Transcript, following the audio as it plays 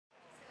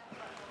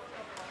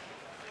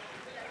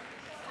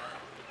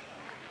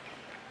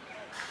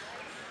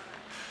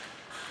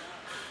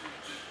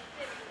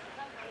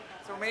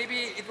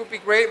maybe it would be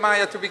great,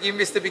 Maja, to begin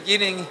with the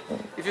beginning.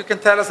 If you can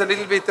tell us a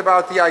little bit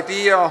about the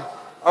idea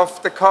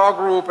of the core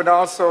group and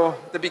also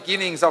the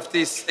beginnings of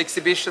this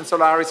exhibition,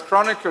 Solaris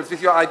Chronicles,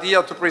 with your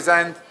idea to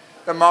present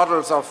the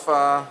models of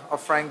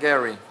Frank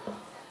Gehry.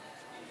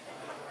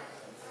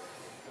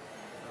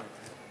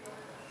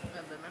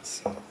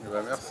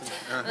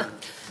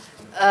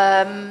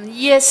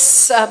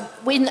 Yes,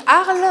 in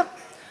Arles,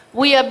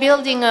 we are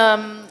building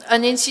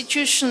an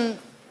institution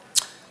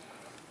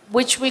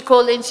which we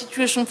call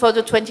Institution for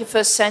the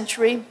 21st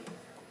Century.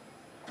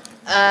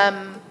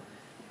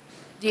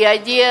 The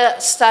idea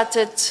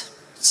started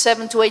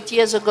 7 to 8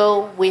 years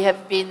ago. We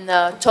have been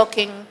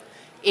talking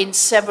in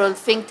several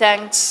think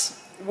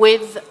tanks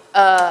with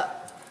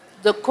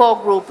the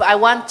core group. I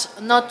want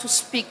not to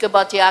speak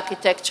about the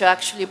architecture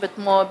actually, but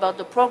more about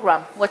the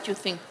program. What do you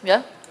think?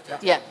 Yeah?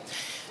 Yeah.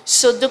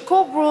 So the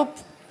core group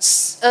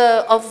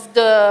of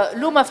the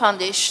Luma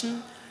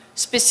Foundation,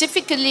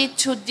 specifically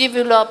to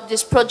develop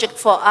this project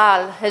for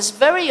Arles, has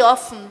very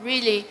often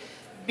really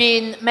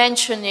been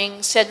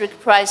mentioning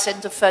Cedric Price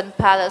and the Fun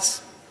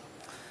Palace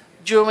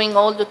during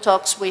all the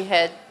talks we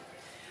had.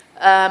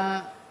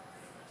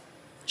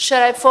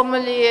 Shall I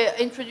formally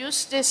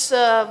introduce this,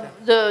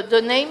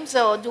 the names,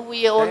 or do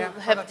we all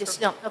have this?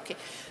 No, okay.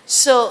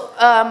 So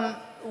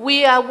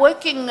we are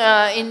working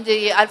in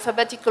the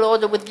alphabetical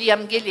order with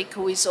Liam Gillick,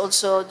 who is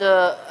also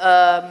the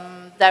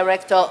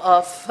director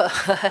of,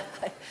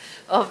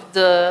 of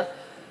the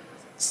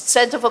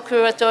Center for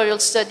Curatorial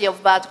Study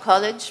of Bard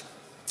College.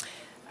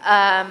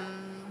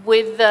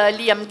 With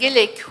Liam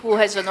Gillick, who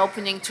has an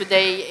opening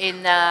today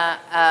in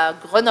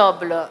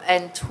Grenoble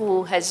and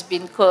who has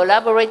been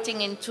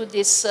collaborating into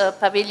this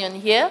pavilion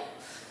here.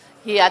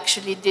 He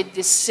actually did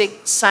this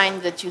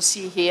sign that you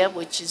see here,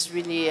 which is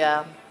really,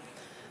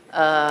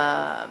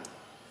 has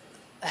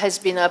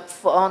been up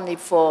only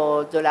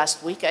for the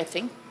last week, I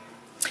think.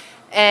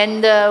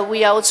 And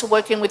we are also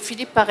working with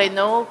Philippe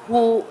Parreno,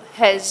 who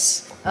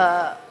has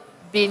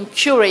been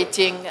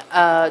curating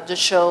the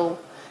show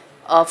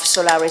of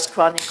Solaris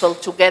Chronicle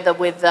together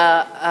with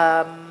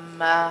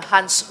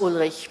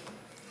Hans-Ulrich.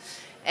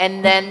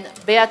 And then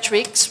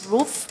Beatrix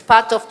Roof,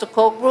 part of the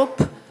core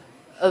group,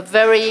 a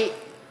very,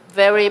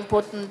 very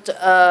important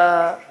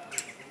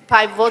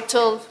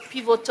pivotal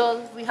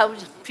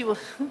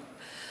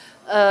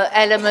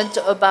element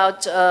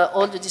about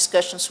all the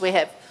discussions we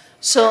have.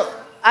 So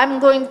I'm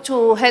going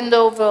to hand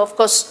over, of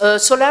course,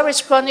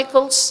 Solaris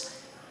Chronicles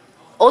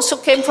also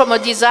came from a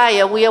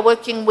desire. We are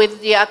working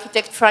with the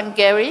architect Frank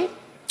Gehry.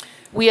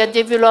 We are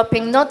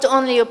developing not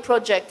only a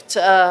project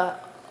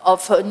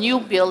of a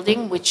new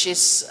building, which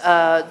is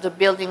the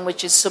building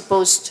which is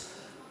supposed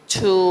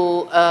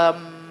to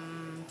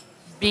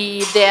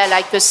be there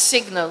like a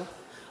signal,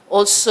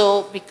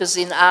 also because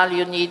in Arles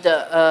you need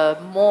a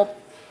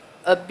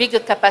bigger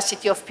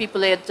capacity of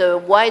people at a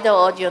wider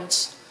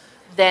audience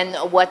than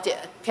what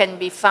can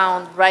be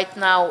found right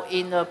now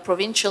in a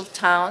provincial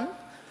town.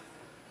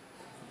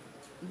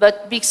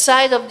 But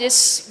beside of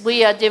this,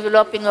 we are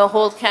developing a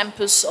whole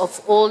campus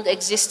of old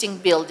existing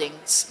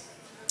buildings.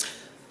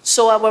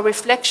 So our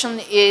reflection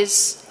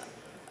is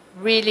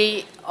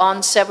really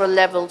on several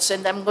levels,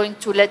 and I'm going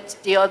to let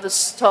the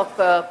others talk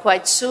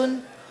quite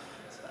soon.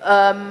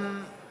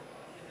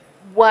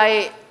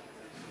 Why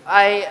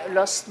I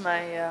lost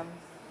my...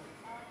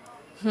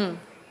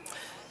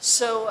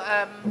 So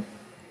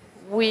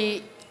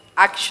we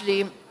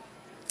actually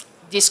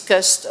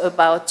discussed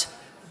about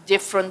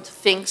different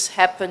things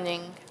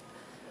happening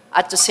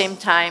at the same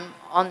time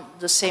on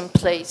the same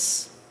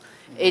place.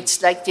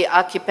 It's like the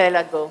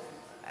archipelago,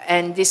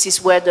 and this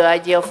is where the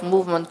idea of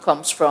movement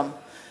comes from.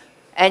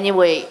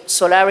 Anyway,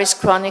 Solaris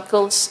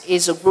Chronicles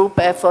is a group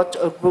effort,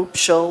 a group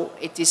show.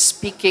 It is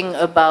speaking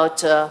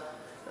about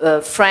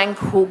Frank,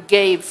 who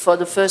gave, for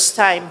the first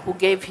time, who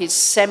gave his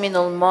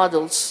seminal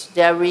models.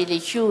 They are really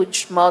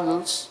huge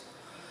models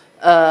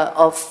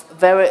of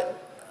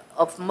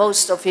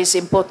most of his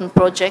important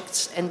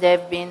projects, and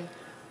they've been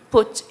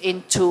put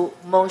into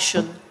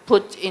motion,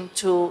 put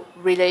into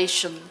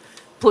relation,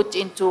 put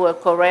into a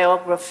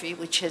choreography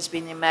which has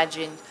been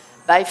imagined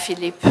by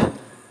Philippe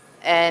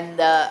and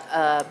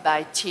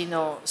by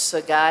Tino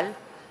Segal.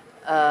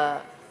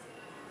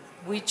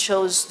 We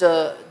chose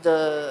the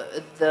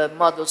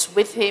models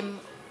with him.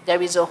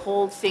 There is a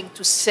whole thing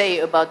to say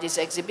about this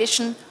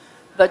exhibition,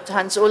 but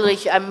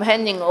Hans-Ulrich, I'm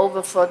handing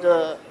over for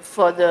the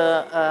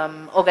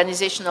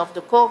organization of the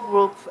core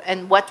group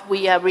and what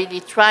we are really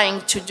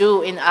trying to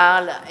do in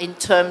Arles in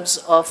terms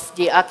of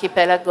the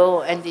archipelago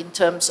and in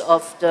terms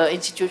of the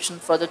Institution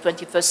for the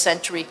 21st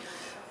Century,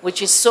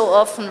 which is so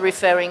often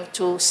referring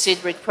to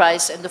Cedric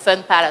Price and the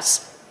Fun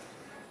Palace.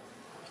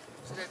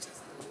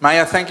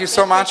 Maja, thank you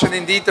so much. And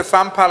indeed, the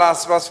Fun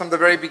Palace was from the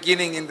very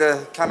beginning in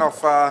the kind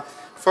of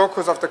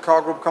focus of the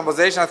core group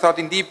conversation. I thought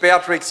indeed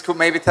Beatrix could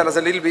maybe tell us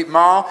a little bit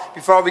more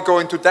before we go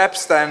into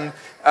depth then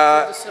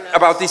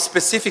about this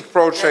specific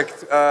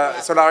project,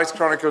 Solaris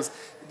Chronicles,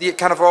 the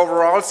kind of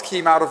overall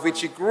scheme out of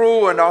which it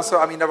grew, and also,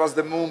 I mean, there was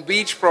the Moon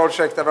Beach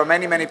project, there were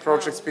many, many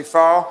projects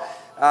before.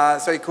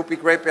 So it could be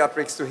great,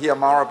 Beatrix, to hear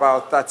more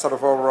about that sort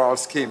of overall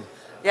scheme.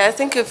 Yeah, I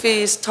think if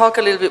we talk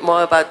a little bit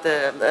more about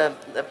the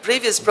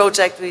previous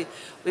project, we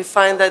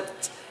find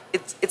that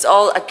it's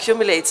all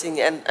accumulating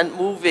and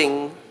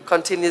moving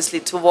continuously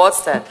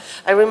towards that.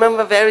 I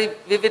remember very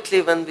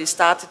vividly when we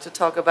started to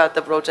talk about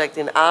the project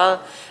in Aal,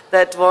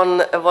 that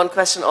one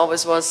question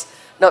always was,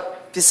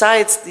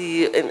 besides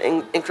the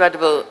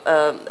incredible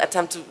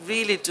attempt to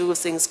really do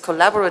things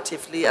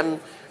collaboratively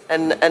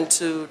and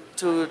to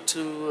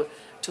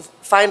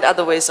find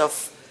other ways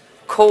of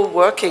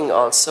co-working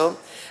also,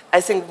 I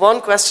think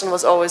one question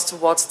was always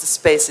towards the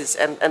spaces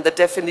and the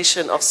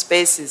definition of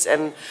spaces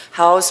and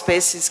how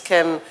spaces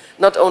can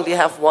not only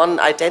have one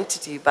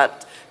identity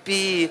but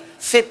be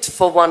fit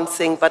for one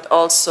thing but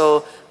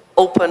also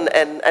open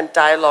and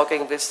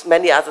dialoguing with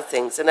many other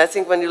things. And I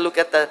think when you look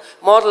at the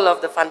model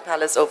of the Fun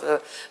Palace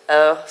over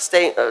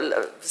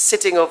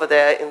sitting over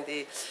there in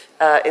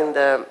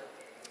the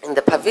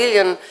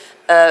pavilion,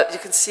 you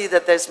can see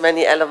that there's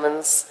many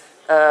elements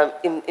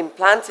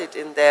implanted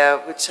in there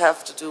which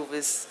have to do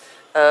with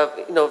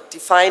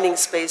defining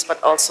space,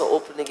 but also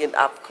opening it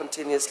up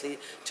continuously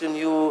to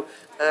new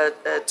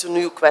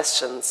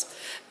questions.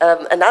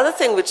 Another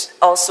thing which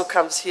also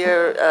comes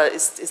here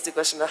is the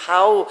question of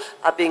how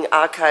are being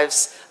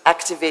archives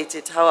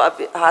activated, how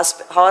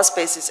are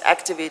spaces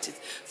activated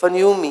for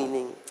new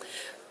meaning.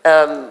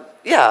 I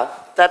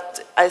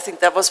think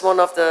that was one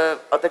of the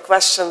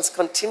questions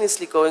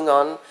continuously going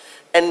on,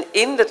 and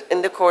in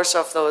the course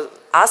of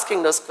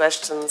asking those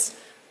questions,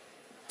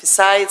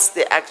 besides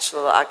the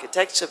actual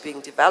architecture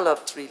being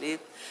developed, really,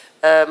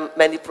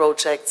 many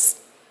projects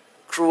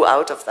grew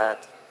out of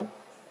that.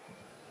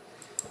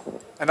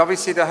 And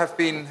obviously there have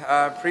been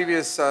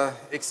previous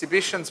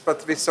exhibitions,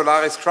 but with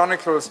Solaris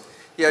Chronicles,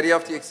 the idea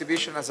of the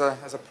exhibition as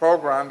a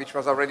program, which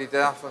was already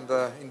there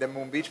in the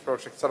Moon Beach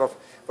project, sort of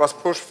was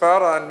pushed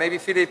further. And maybe,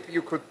 Philippe,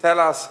 you could tell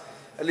us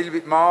a little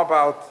bit more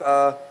about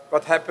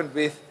what happened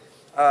with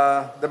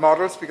the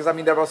models, because I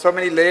mean there were so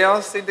many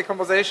layers in the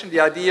conversation. The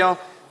idea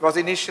was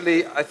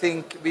initially, I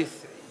think,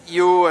 with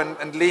you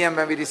and Liam,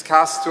 when we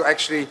discussed to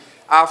actually,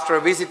 after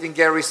visiting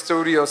Gary's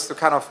studios, to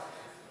kind of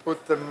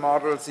put the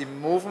models in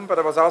movement, but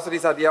there was also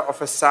this idea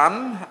of a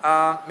sun.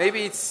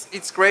 Maybe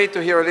it's great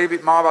to hear a little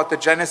bit more about the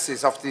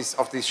genesis of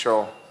this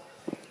show.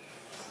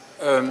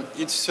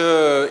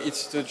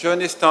 The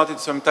journey started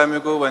some time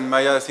ago when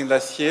Maja, I think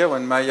last year,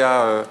 when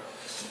Maja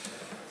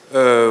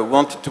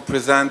wanted to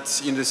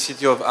present in the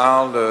city of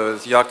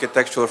Arles the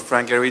architecture of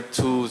Frank Gehry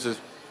to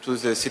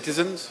the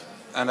citizens,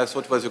 and I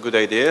thought it was a good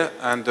idea.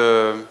 And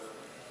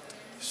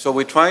so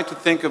we tried to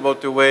think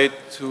about a way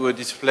to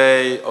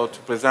display or to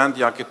present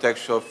the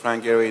architecture of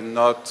Frank Gehry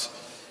not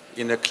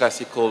in a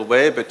classical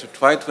way, but to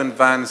try to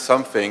invent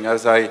something.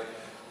 As I'm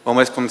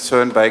always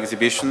concerned by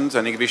exhibitions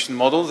and exhibition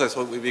models, I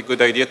thought it would be a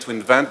good idea to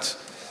invent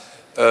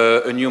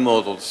a new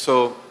model.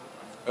 So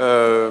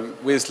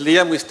with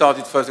Liam, we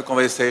started first a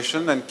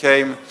conversation, and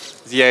came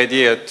the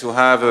idea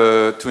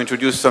to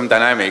introduce some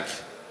dynamic.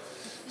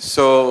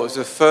 So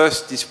the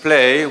first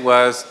display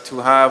was to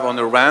have on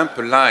a ramp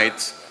a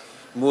light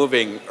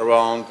moving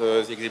around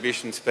the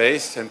exhibition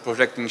space and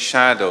projecting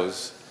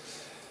shadows.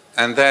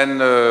 And then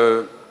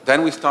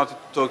we started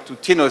to talk to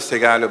Tino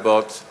Segal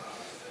about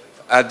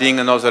adding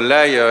another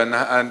layer,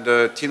 and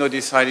Tino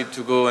decided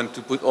to go and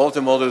to put all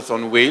the models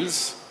on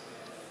wheels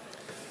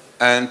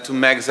and to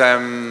make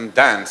them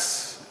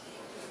dance.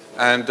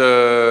 And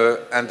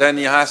then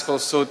he asked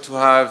also to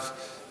have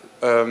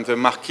the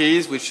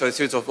marquees, which are a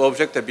series of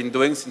objects I've been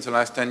doing since the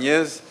last 10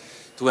 years,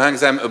 to hang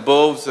them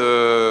above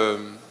the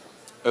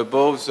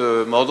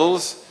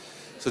models.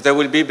 So there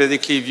will be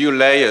basically view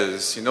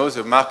layers.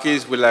 The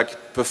marquees will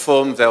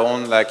perform their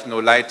own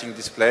lighting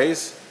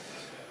displays,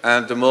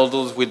 and the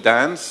models will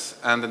dance,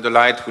 and then the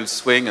light will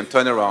swing and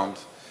turn around.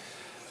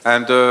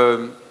 And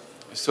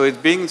so it's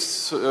being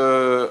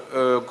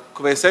a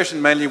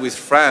conversation mainly with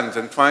friends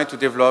and trying to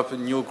develop a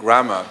new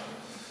grammar.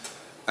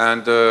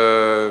 And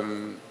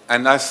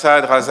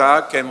Asad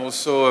Raza came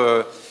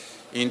also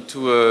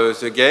into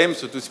the game,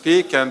 so to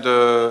speak, and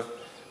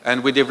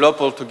we developed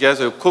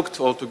cooked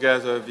all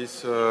together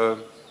this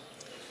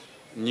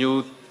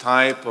new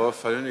type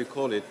of, I don't know what you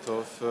call it,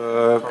 of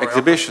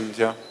exhibitions,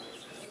 yeah.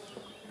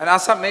 And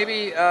Asad,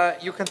 maybe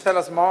you can tell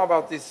us more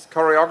about this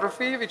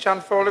choreography which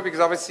unfolded, because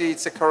obviously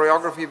it's a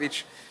choreography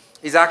which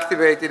is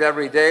activated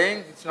every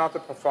day. It's not a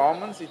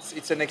performance,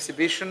 it's an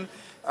exhibition.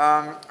 There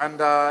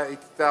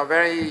are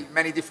very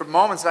many different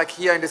moments, like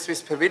here in the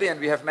Swiss Pavilion,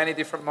 we have many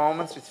different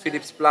moments with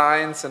Philippe's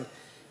blinds and,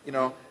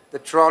 the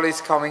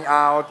trolleys coming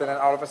out, and then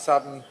all of a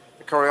sudden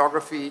the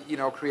choreography,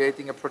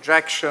 creating a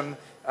projection.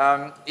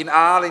 In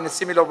Arles, in a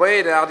similar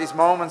way, there are these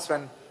moments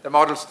when the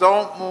models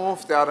don't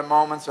move, there are the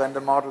moments when the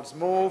models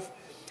move,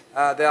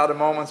 there are the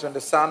moments when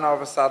the sun, all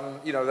of a sudden,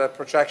 the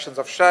projections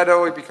of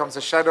shadow, it becomes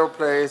a shadow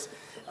place.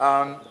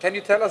 Can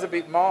you tell us a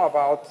bit more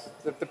about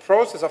the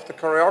process of the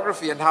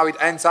choreography and how it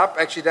ends up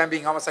actually then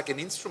being almost like an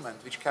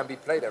instrument which can be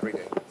played every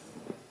day?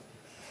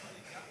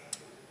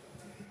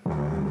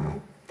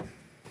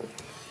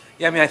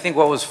 Yeah, I mean, I think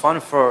what was fun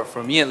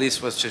for me at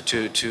least was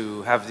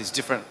to have these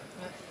different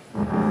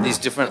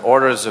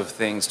orders of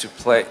things to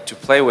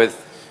play with.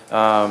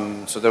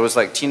 So there was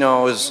like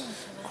Tino's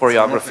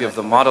choreography of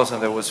the models,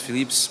 and there was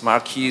Philippe's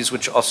marquees,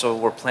 which also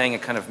were playing a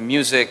kind of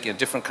music,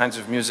 different kinds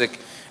of music,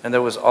 and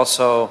there was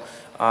also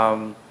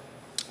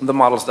the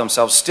models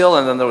themselves still,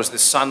 and then there was the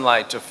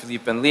sunlight of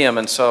Philippe and Liam,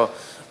 and so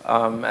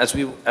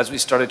as we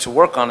started to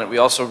work on it, we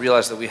also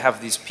realized that we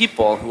have these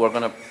people who are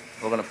going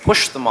to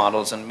push the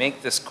models and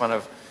make this kind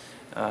of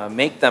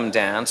make them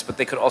dance, but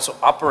they could also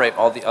operate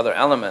all the other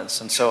elements,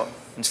 and so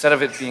instead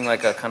of it being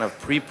like a kind of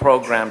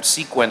pre-programmed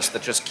sequence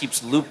that just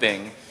keeps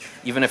looping,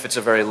 even if it's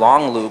a very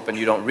long loop and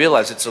you don't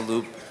realize it's a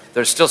loop,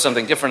 there's still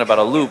something different about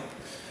a loop.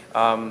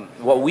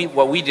 What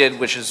we did,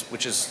 which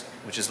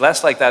is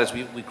less like that, is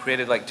we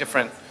created like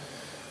different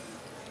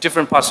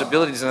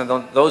possibilities, and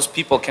then those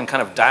people can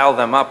kind of dial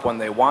them up when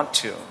they want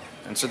to.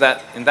 And so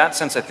that, in that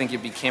sense, I think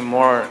it became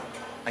more,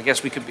 I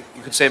guess you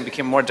could say it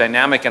became more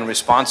dynamic and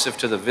responsive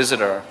to the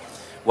visitor,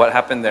 what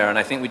happened there. And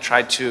I think we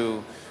tried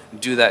to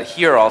do that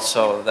here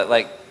also, that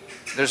like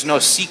there's no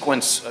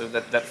sequence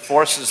that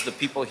forces the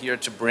people here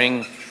to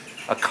bring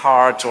a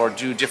cart or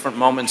do different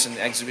moments in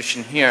the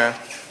exhibition here.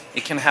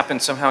 It can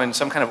happen somehow in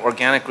some kind of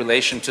organic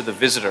relation to the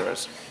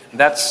visitors. And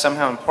that's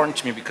somehow important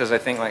to me, because I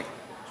think like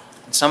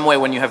in some way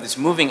when you have this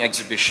moving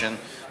exhibition,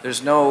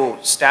 there's no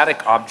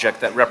static object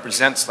that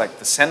represents like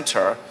the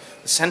center.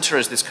 The center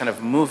is this kind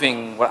of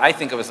moving, what I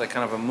think of as like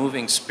kind of a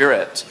moving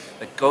spirit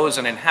that goes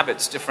and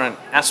inhabits different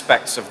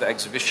aspects of the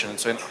exhibition. And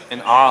so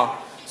in Arles,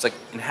 it's like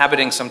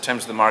inhabiting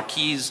sometimes the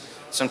marquees,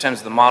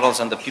 sometimes the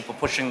models and the people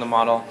pushing the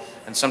model,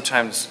 and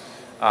sometimes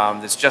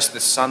there's just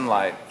this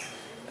sunlight.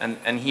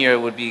 And here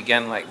it would be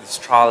again like these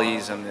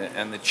trolleys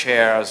and the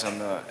chairs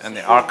and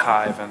the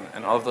archive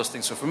and all of those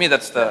things. So for me,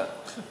 that's the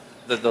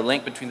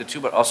link between the two,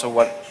 but also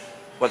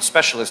what's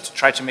special is to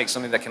try to make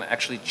something that can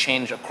actually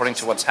change according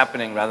to what's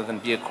happening rather than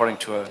be according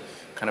to a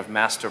kind of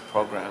master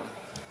program.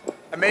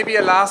 And maybe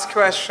a last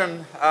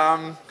question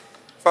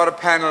for the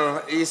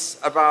panel is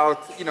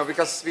about,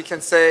 because we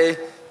can say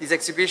these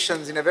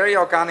exhibitions in a very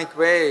organic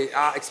way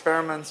are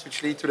experiments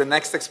which lead to the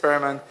next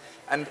experiment.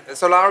 And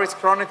Solaris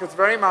Chronicles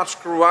very much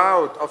grew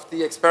out of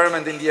the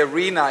experiment in the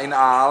arena in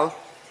Arles,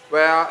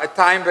 where a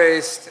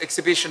time-based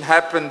exhibition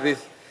happened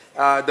with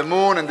the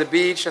moon and the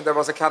beach, and there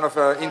was a kind of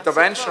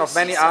intervention of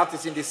many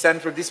artists in the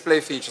central display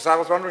features. I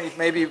was wondering if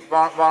maybe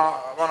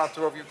one or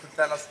two of you could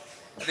tell us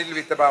a little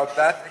bit about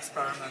that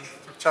experiment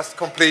to just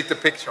complete the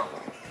picture.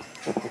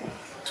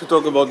 To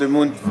talk about the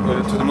moon,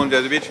 to the moon,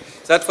 the beach.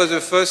 That was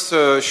the first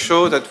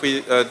show that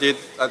we did.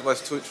 That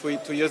was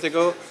two years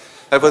ago.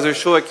 That was a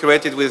show I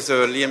curated with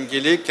Liam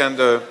Gillick, and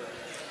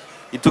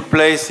it took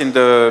place in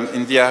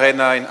the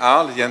arena in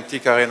Arles, the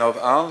antique arena of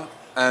Arles,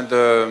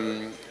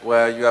 and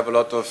where you have a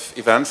lot of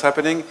events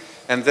happening.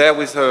 And there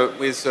with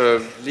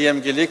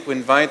Liam Gillick, we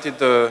invited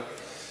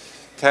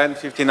 10,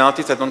 15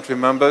 artists, I don't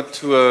remember,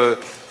 to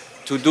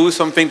do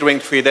something during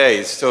 3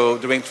 days. So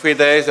during 3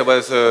 days, there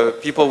was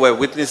people were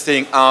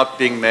witnessing art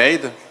being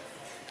made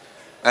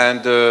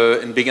and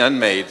being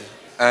unmade.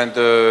 And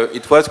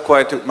it was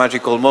quite a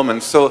magical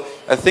moment. So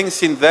I think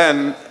since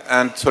then,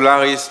 and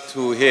Solaris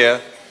to here,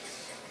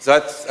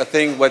 that's I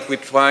think what we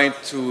try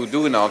to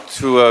do now,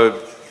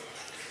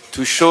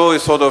 to show a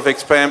sort of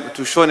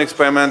an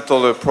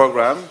experimental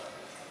program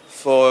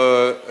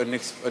for an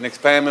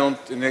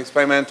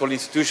experimental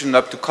institution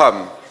up to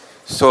come.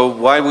 So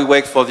while we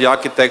wait for the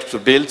architect to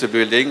build the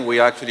building, we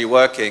are actually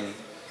working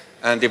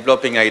and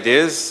developing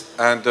ideas,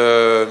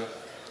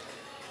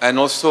 and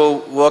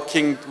also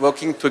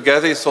working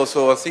together is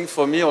also, I think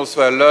for me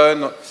also, I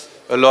learn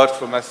a lot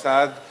from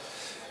Asad,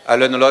 I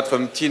learn a lot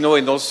from Tino,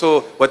 and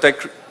also what I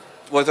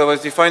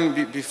was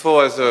defined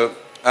before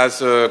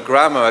as a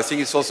grammar, I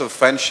think it's also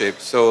friendship.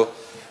 So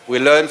we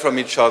learn from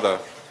each other,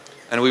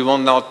 and we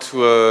want now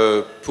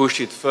to push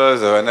it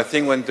further. And I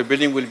think when the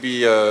building will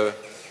be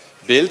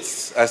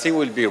built, I think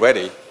we'll be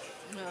ready.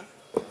 Yeah.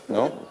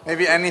 No?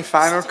 Maybe any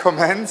final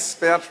comments,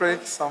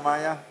 Beatrix or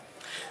Maja?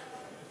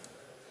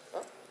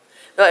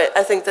 No,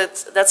 I think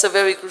that's a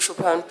very crucial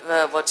point,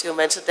 what you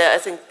mentioned there. I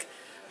think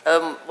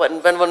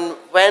when one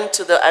went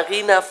to the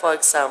arena, for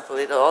example,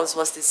 it always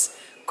was this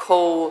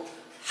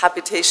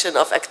cohabitation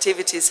of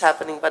activities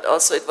happening, but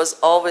also it was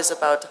always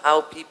about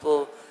how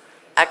people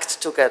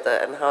act together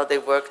and how they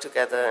work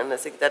together. And I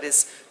think that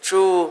is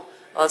true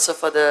also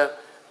for the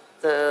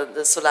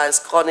Solaris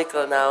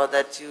Chronicle now,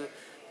 that you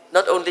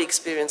not only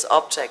experience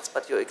objects,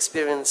 but you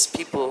experience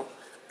people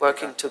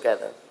working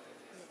together.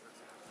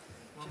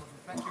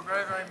 Thank you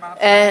very, very much.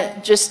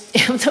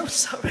 I'm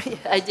sorry,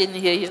 I didn't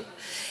hear you.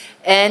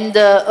 And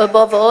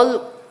above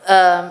all,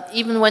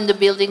 even when the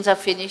buildings are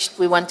finished,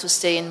 we want to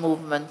stay in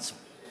movement.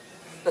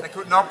 There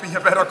could not be a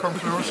better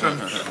conclusion.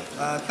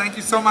 Thank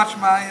you so much,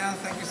 Maja.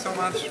 Thank you so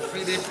much,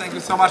 Philippe. Thank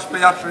you so much,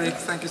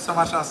 Beatrix. Thank you so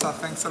much, Asad.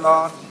 Thanks a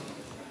lot.